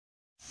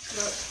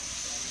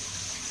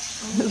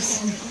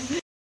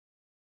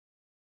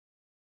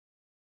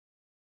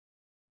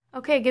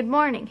Okay, good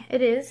morning.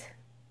 It is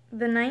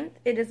the 9th.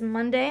 It is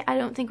Monday. I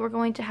don't think we're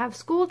going to have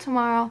school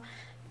tomorrow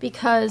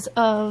because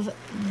of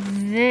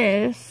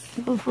this.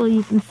 Hopefully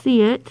you can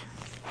see it.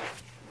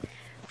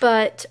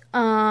 But,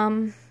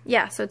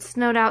 yeah, so it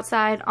snowed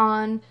outside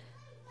on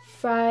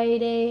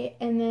Friday,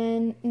 and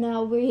then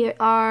now we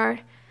are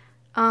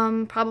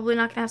probably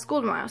not going to have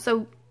school tomorrow.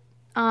 So,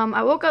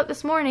 I woke up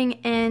this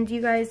morning, and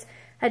you guys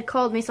had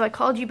called me, so I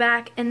called you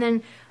back, and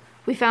then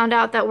we found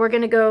out that we're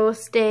going to go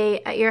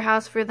stay at your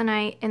house for the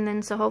night, and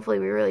then so hopefully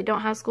we really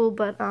don't have school,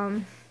 but,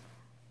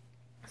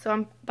 so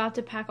I'm about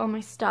to pack all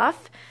my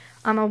stuff.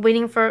 I'm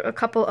waiting for a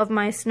couple of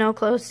my snow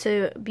clothes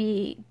to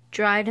be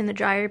dried in the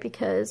dryer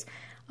because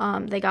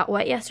they got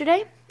wet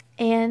yesterday.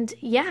 And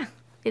yeah,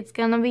 it's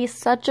gonna be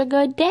such a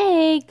good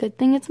day. Good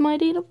thing it's my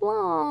day to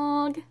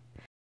vlog.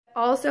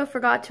 Also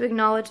forgot to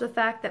acknowledge the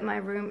fact that my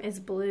room is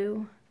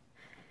blue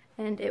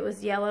and it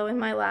was yellow in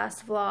my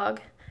last vlog.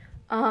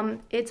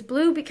 It's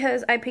blue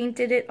because I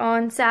painted it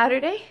on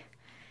Saturday,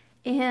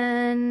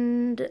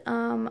 and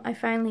I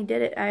finally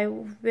did it.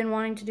 I've been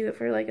wanting to do it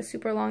for like a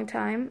super long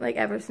time, like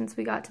ever since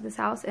we got to this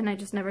house, and I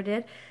just never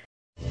did.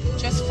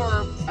 Just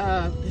for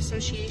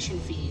association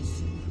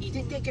fees. You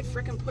think they could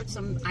frickin' put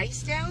some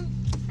ice down?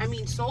 I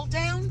mean, salt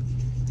down?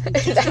 I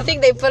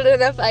think they put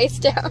enough ice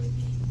down.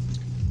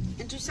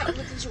 And do something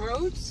with these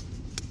roads?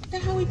 What the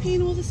hell are we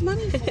paying all this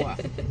money for?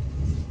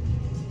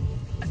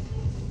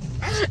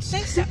 I should say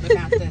something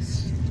about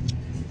this.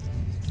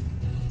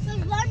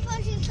 There's one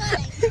person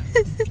coming.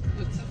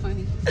 What's so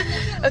funny?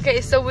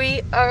 Okay, so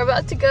we are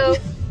about to go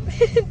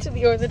to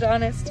the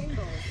orthodontist,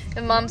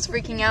 and Mom's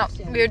freaking out.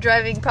 We are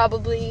driving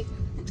probably,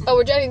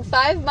 we're driving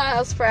 5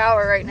 miles per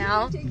hour right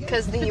now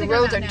because the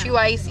roads are too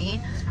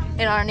icy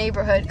in our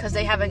neighborhood because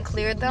they haven't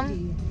cleared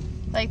them.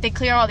 Like, they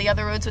clear all the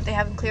other roads, but they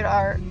haven't cleared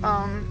our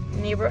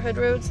neighborhood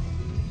roads.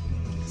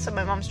 So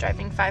my mom's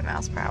driving 5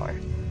 miles per hour.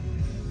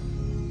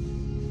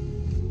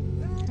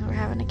 We're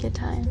having a good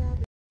time.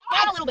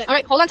 Down a little bit. All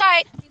right, hold on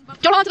tight.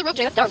 Don't hold on to the rope,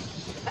 Shayla. Down.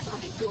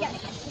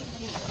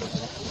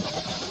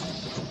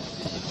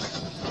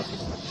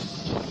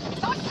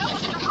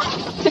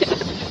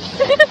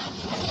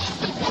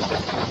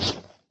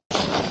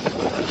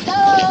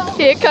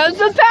 Here comes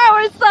the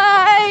power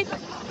slide.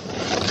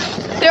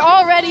 They're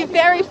already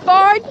very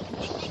far to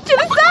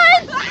the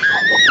side.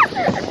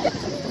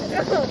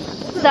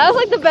 That was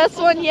like the best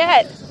one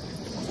yet.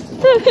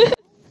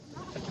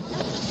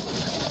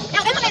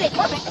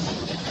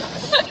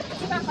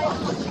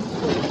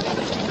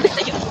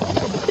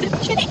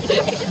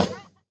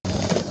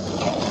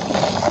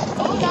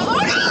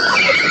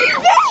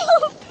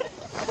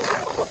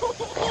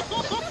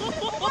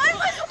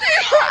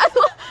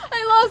 I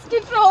lost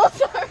control,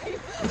 sorry.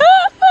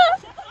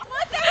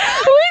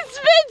 We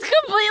spin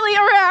completely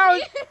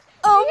around.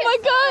 Oh my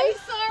god.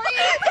 Sorry.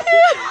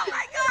 Oh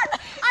my god.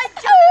 I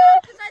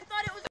jumped because I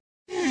thought it was.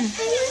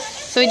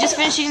 So we just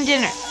finished eating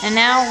dinner, and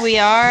now we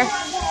are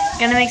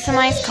gonna make some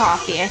iced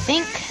coffee, I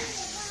think.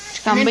 It's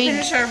gonna be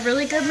Finish our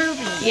really good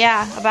movie.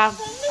 yeah, about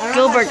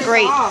Gilbert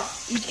Grape.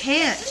 You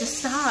can't. Just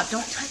stop.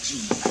 Don't touch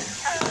me.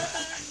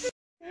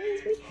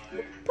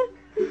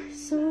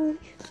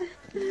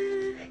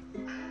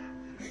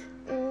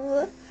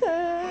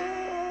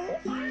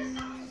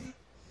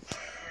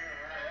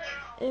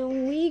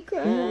 And we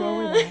cry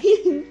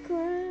and cry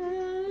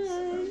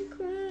and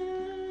cry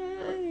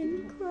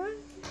and cry,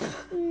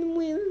 and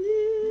we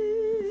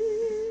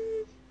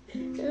live,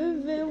 and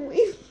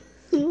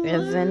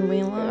then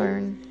we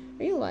learn.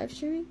 Are you live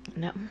streaming?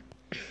 No.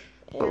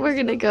 But we're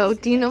gonna go.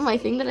 Do you know my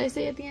thing that I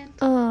say at the end?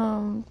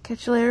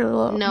 Catch you later,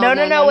 little. No,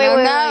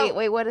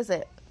 Wait, what is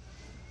it?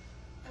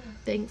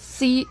 Thanks.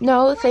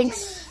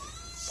 Thanks.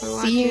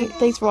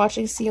 Thanks for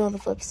watching. See you on the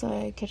flip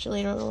side. Catch you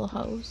later, little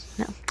hoes.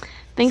 No.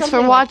 Thanks Something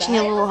for like watching,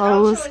 that. you little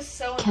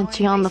hoes. Catch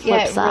you on the flip Yeah,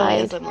 it really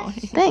side. is annoying.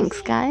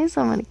 Thanks, guys.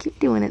 I'm gonna keep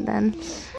doing it then.